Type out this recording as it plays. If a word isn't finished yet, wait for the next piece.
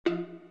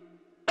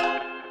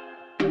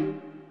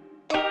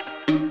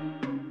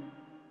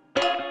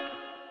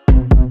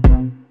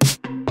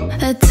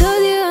I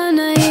told you I'm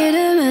not here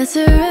to mess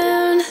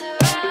around,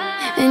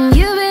 and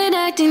you've been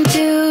acting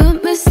too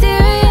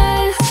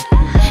mysterious.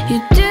 You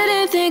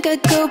didn't think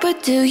I'd go,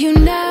 but do you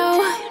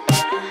now?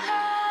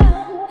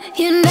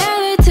 You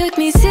never took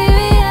me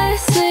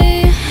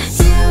seriously.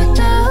 You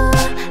don't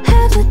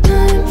have the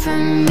time for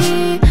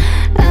me.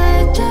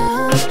 I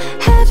don't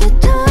have the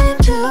time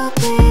to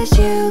please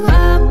you.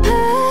 I'll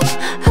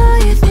pack all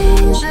your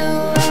things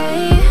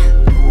away.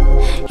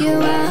 You're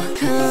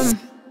welcome.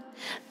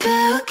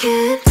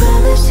 Broken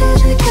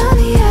promises that got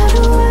me out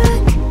of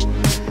work.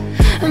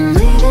 I'm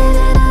leaving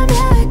and I'm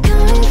never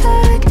coming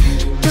back.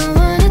 Don't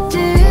wanna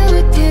deal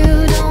with you,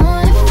 don't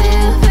wanna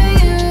feel for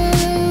you.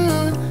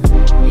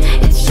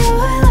 It's your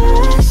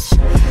loss.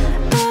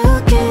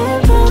 Broken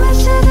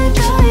promises that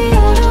got me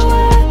out of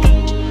work.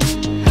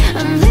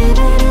 I'm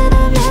leaving and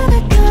I'm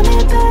never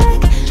coming back.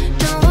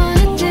 Don't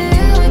wanna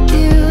deal with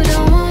you,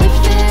 don't wanna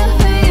feel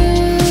for you.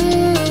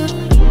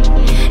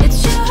 It's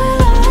your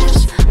loss.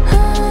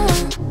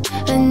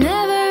 I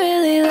never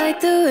really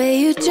liked the way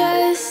you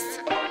dressed.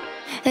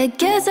 I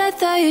guess I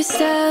thought your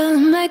style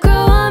might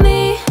grow on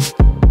me.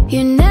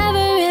 You're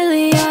never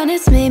really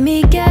honest, made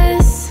me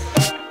guess.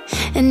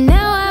 And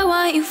now I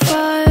want you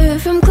far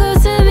from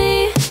close to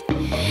me.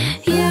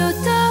 You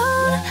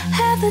don't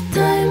have the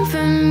time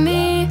for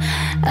me.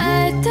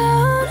 I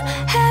don't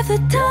have the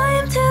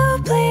time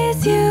to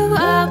please you.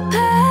 I'll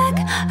pack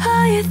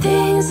all your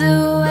things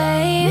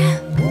away.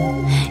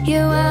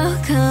 You're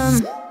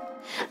welcome.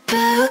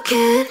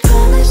 Broken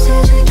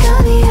promises that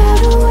got me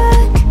out of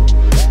work.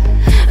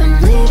 I'm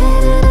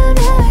leaving and I'm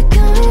never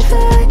coming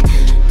back.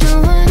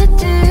 Don't wanna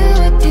deal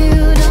with you,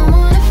 don't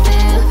wanna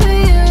feel for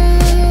you.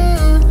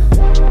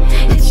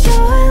 It's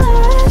your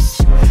loss.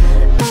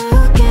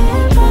 Broken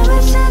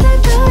promises that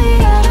got me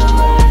out of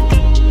work.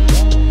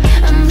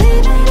 I'm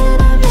leaving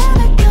and I'm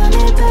never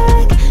coming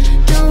back.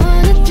 Don't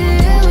wanna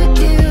deal with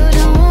you,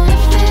 don't wanna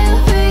feel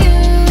for you.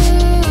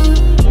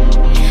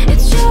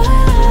 It's your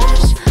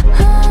loss.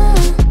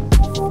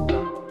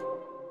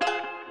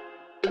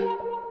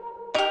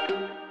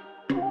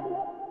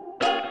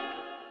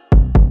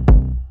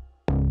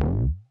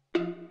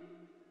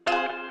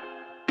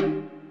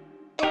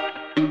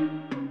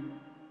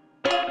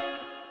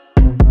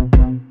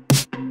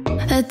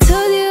 I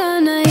told you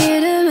I'm not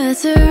here to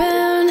mess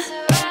around,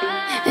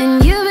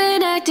 and you've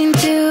been acting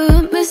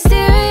too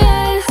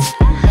mysterious.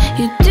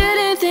 You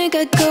didn't think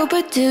I'd go,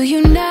 but do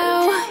you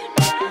now?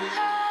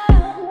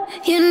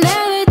 You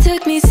never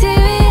took me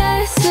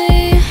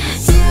seriously.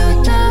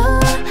 You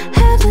don't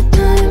have the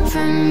time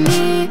for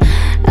me.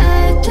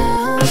 I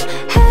don't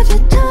have the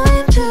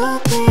time to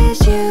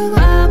please you.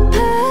 I'll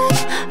pack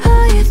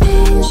all your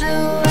things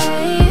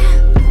away.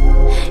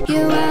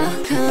 You're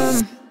welcome.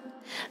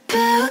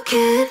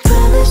 Broken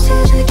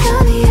promises that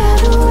got me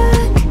out of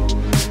work.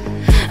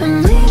 I'm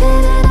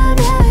leaving and I'm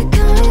never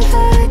coming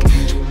back.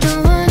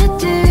 Don't wanna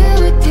deal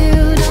with you,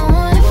 don't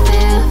wanna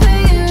feel for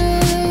you.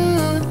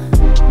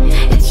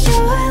 It's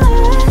your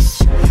loss.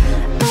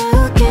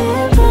 Broken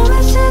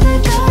promises that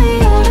got me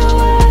out of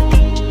work.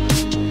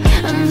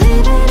 I'm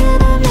leaving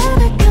and I'm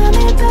never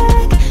coming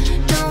back.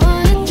 Don't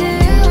wanna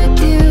deal with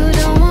you,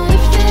 don't wanna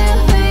feel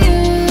for you.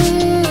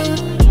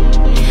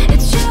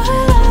 It's your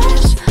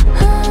loss.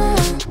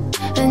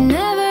 I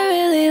never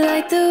really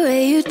liked the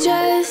way you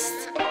dressed.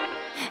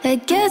 I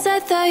guess I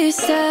thought your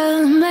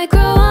style might grow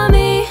on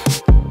me.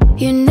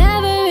 You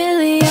never